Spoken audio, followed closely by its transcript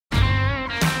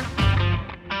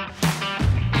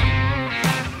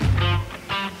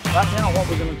Right now, what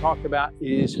we're going to talk about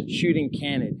is shooting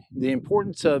canted. The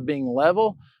importance of being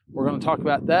level, we're going to talk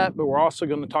about that, but we're also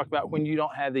going to talk about when you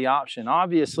don't have the option.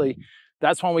 Obviously,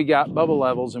 that's when we got bubble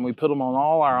levels and we put them on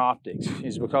all our optics,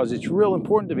 is because it's real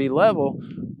important to be level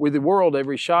with the world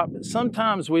every shot, but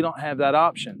sometimes we don't have that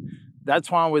option. That's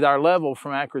why with our level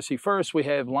from Accuracy First, we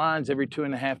have lines every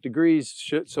 2.5 degrees,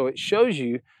 so it shows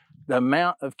you the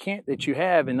amount of cant that you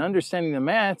have, and understanding the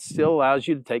math still allows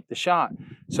you to take the shot.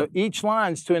 So each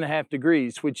line's 2.5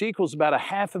 degrees, which equals about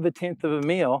 1/2 of a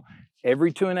mil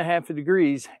every 2.5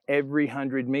 degrees every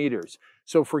 100 meters.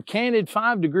 So if we're canted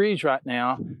 5 degrees right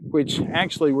now, which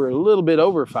actually we're a little bit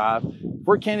over 5, if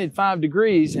we're canted 5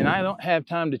 degrees and I don't have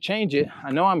time to change it,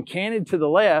 I know I'm canted to the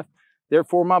left,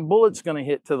 therefore my bullet's going to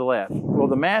hit to the left. Well,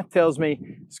 the math tells me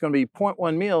it's going to be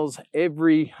 0.1 mils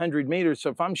every 100 meters. So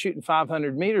if I'm shooting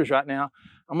 500 meters right now,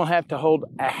 I'm going to have to hold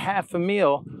 1/2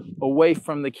 mil away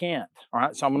from the cant. All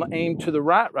right, so I'm going to aim to the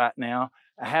right now,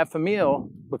 1/2 mil,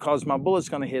 because my bullet's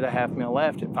going to hit 1/2 mil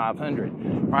left at 500.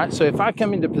 All right, so if I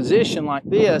come into position like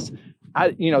this,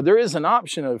 there is an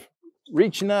option of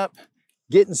reaching up,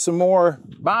 getting some more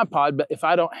bipod, but if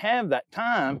I don't have that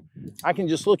time, I can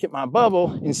just look at my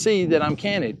bubble and see that I'm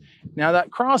canted. Now that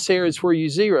crosshair is where you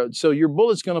zeroed, so your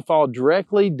bullet's going to fall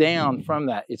directly down from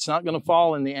that. It's not going to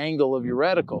fall in the angle of your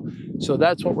reticle. So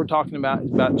that's what we're talking about,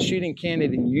 is about shooting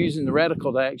canted and using the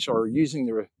reticle to actually, or using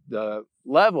the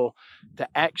level to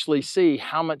actually see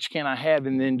how much can I have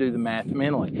and then do the math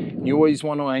mentally. You always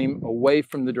want to aim away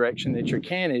from the direction that you're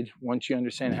canted once you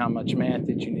understand how much math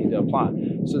that you need to apply.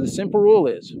 So the simple rule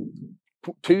is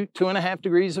 2.5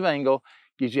 degrees of angle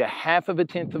gives you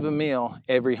 1/2 of a mil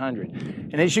every 100.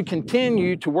 And as you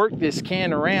continue to work this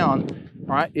can around,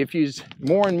 all right, if you're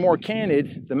more and more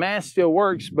canted, the math still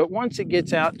works, but once it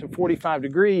gets out to 45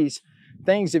 degrees,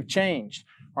 things have changed.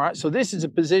 All right, so this is a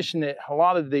position that a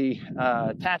lot of the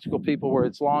tactical people, where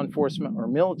it's law enforcement or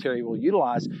military, will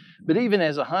utilize. But even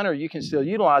as a hunter, you can still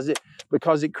utilize it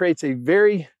because it creates a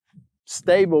very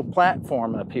stable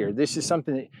platform up here. This is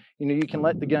something that, you can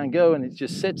let the gun go and it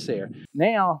just sits there.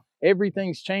 Now,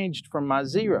 everything's changed from my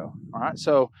zero. All right,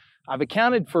 so I've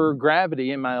accounted for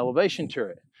gravity in my elevation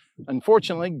turret.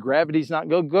 Unfortunately, gravity's not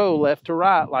going to go left to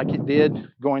right like it did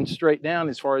going straight down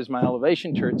as far as my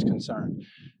elevation turret's concerned.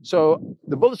 So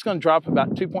the bullet's going to drop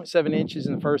about 2.7 inches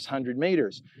in the first 100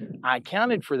 meters. I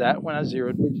accounted for that when I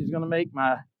zeroed, which is going to make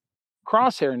my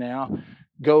crosshair now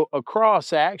go across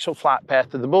the actual flight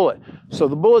path of the bullet. So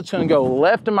the bullet's going to go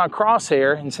left of my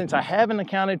crosshair, and since I haven't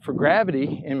accounted for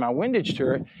gravity in my windage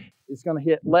turret, it's going to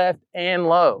hit left and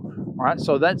low. All right,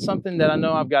 so that's something that I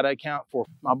know I've got to account for.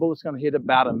 My bullet's going to hit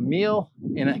about 1.25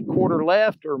 mil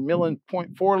left, or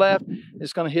 1.4 mil left.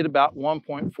 It's going to hit about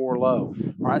 1.4 low.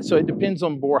 All right, so it depends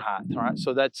on bore height. All right,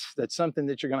 so that's something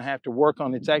that you're going to have to work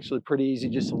on. It's actually pretty easy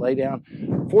just to lay down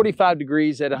 45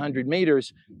 degrees at 100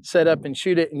 meters, set up and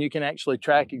shoot it, and you can actually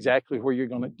track exactly where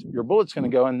your bullet's going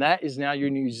to go, and that is now your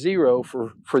new zero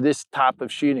for this type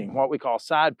of shooting, what we call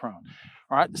side prone.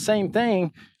 All right, the same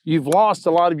thing, you've lost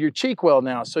a lot of your cheek well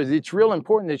now, so it's real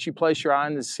important that you place your eye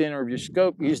in the center of your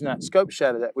scope using that scope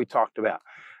shadow that we talked about.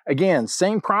 Again,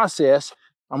 same process.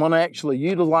 I'm going to actually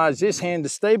utilize this hand to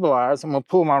stabilize. I'm going to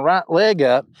pull my right leg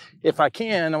up. If I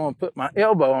can, I'm going to put my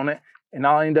elbow on it, and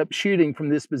I'll end up shooting from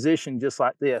this position just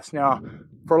like this. Now,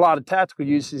 for a lot of tactical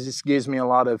uses, this gives me a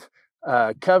lot of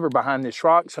cover behind this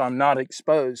rock, so I'm not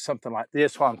exposed, something like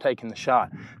this, while I'm taking the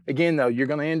shot. Again, though, you're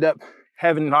going to end up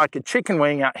having like a chicken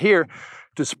wing out here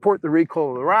to support the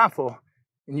recoil of the rifle,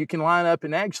 and you can line up,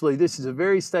 and actually this is a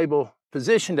very stable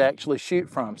position to actually shoot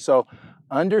from. So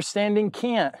understanding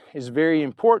cant is very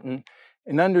important,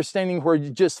 and understanding where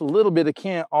just a little bit of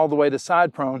cant all the way to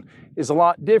side prone is a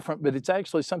lot different, but it's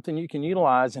actually something you can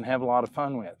utilize and have a lot of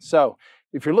fun with. So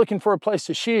if you're looking for a place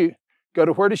to shoot, go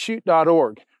to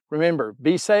wheretoshoot.org. Remember,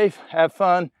 be safe, have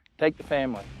fun, take the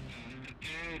family.